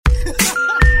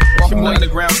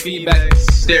Underground feedback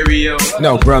stereo.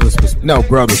 No brothers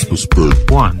perspective.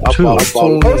 1, 2.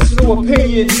 Personal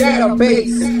opinion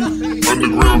database.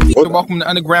 Underground. Welcome to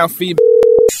Underground feedback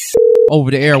over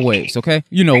the airwaves. Okay,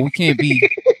 you know we can't be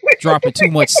dropping too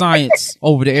much science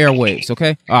over the airwaves.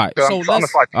 Okay, all right. So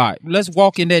let's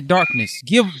walk in that darkness.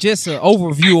 Give just an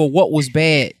overview of what was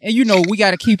bad, and you know we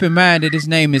got to keep in mind that his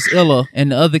name is Illa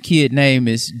and the other kid name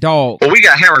is Dog. Well, we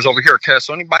got hammers over here, Tess.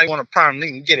 So anybody want to prime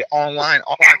link and get it online?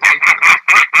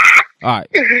 All right.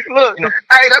 Look,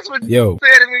 hey, that's what you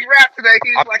said in his rap today.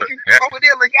 He's like, you over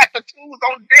there, like, got the tools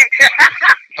on deck.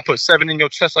 I put 7 in your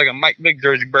chest like a Mike Vick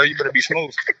jersey, bro. You better be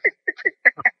smooth.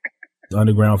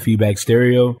 Underground feedback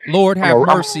stereo. Lord have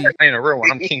mercy. I ain't a real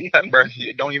one. I'm King Pet, bro.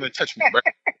 Don't even touch me, bro.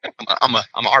 I'm an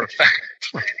artifact.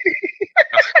 You know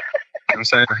what I'm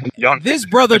saying? This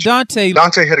brother Dante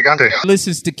Hidegante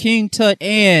listens to King Tut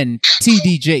and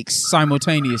TD Jakes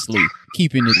simultaneously,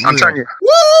 keeping it real. I'm telling you.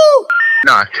 Woo!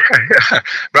 Nah,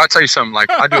 but I'll tell you something. Like,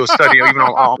 I do a study even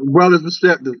on Brothers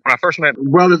Perspective. When I first met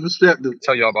Brothers Perspective.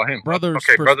 Tell y'all about him. Brothers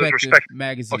Perspective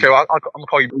magazine. Okay, well, I'm gonna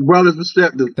call you Brothers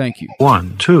Perspective. Thank you.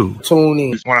 1, 2. Tune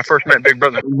in. When I first met Big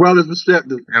Brother, Brothers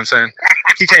Perspective. You know what I'm saying?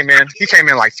 He came in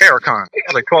like Farrakhan.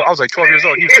 I was like 12 years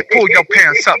old. He was like, pull your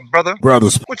pants up, brother.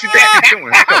 Brothers. What you think you're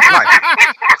doing?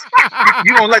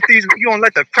 You don't let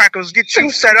the crackers get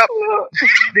you set up.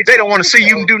 They don't want to see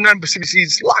you do nothing but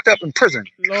he's locked up in prison.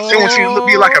 They want you to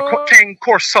be like a King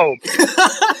Corso.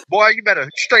 Boy, you better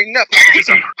straighten up. It's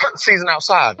a hunting season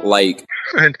outside. like.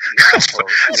 And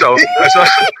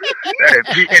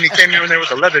he came in there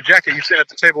with a leather jacket. He sat at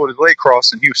the table with his leg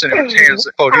crossed, and he was sitting with his hands.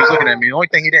 Oh, he was looking at me. The only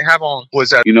thing he didn't have on was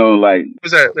that,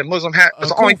 the Muslim hat.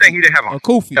 That's the only thing he didn't have on. A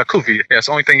kufi. Yeah, kufi. Yeah, that's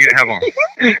the only thing he didn't have on.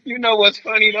 You know what's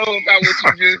funny though about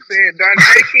what you just said,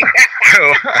 Dante?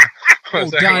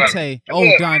 Dante. I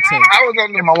was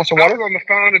on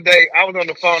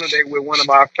the phone today with one of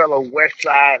my fellow West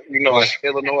Side,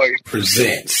 Illinois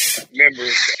Presents.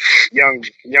 members, young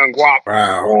Guap.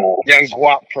 Wow. Young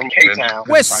Guap from K-Town.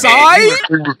 West Side?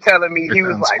 He was telling me, he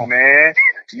was like, man,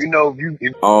 if you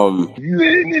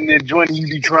in that joint, you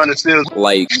be trying to sell,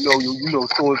 like, so and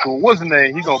so, what's the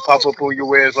name? He gonna pop up on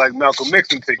your ass like Malcolm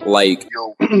X and take, like,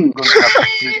 yo, gonna have to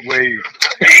switch ways.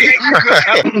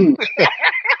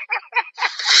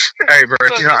 Hey, bro,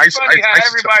 Look, I it's funny how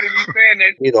everybody be saying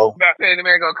that, about saying the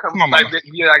man gonna come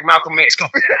like Malcolm X.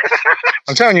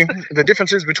 I'm telling you, the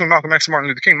differences between Malcolm X and Martin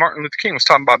Luther King. Martin Luther King was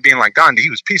talking about being like Gandhi. He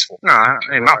was peaceful.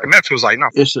 Malcolm X was like, no,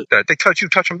 they touch you,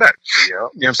 touch them back. Yeah. You know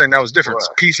what I'm saying? That was different.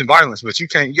 Peace and violence, but you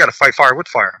got to fight fire with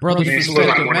fire. Brothers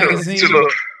Perspective magazine.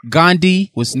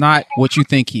 Gandhi was not what you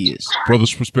think he is.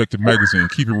 Brothers Perspective magazine.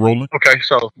 Keep it rolling. Okay,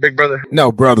 so Big Brother.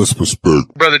 No brothers perspective.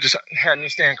 Brother just had me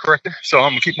stand corrected, so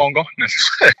I'm gonna keep on going.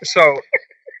 So,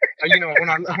 when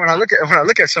I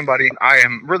look at somebody, I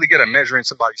am really good at measuring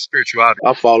somebody's spirituality.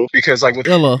 I follow. Because like with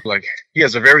Illa. like he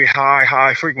has a very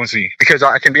high frequency, because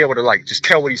I can be able to like just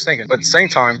tell what he's thinking. But at the same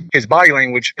time, his body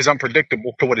language is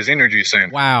unpredictable to what his energy is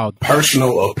saying. Wow.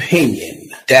 Personal opinion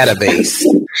database.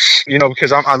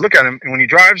 Because I look at him, and when he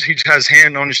drives, he just has his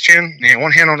hand on his chin and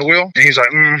one hand on the wheel, and he's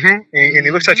like, and he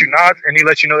looks at you, nods, and he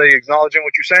lets you know that he's acknowledging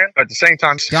what you're saying. But at the same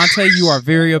time, Dante, you are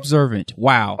very observant.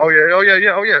 Wow. Oh yeah. You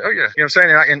know what I'm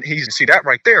saying? And he see that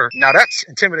right there. Now that's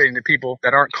intimidating to people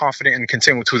that aren't confident and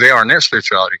content with who they are in their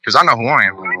spirituality. Because I know who I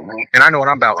am, and I know what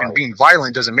I'm about. And being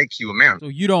violent doesn't make you a man. So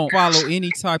you don't follow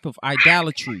any type of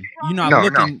idolatry. You're not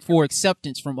looking for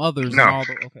acceptance from others. No. And all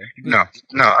okay. Good.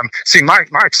 No. See, my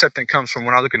acceptance comes from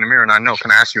when I look in the mirror and I know. Can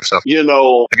I ask you yourself? You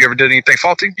know. Have you ever did anything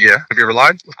faulty? Yeah. Have you ever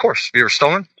lied? Of course. Have you ever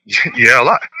stolen? Yeah, a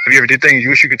lot. Have you ever did things you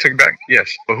wish you could take back?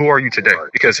 Yes. But who are you today?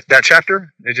 Because that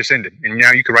chapter, it just ended. And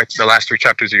now you can write the last 3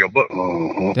 chapters of your book.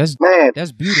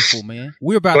 That's beautiful, man.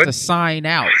 We're about to sign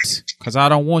out because I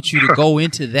don't want you to go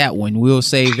into that one. We'll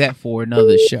save that for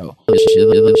another show.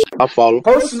 I follow.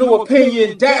 Personal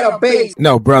opinion database.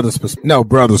 No brothers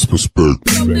perspective.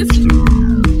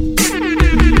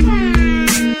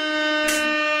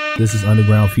 This is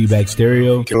Underground Feedback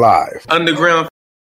Stereo. Live. Underground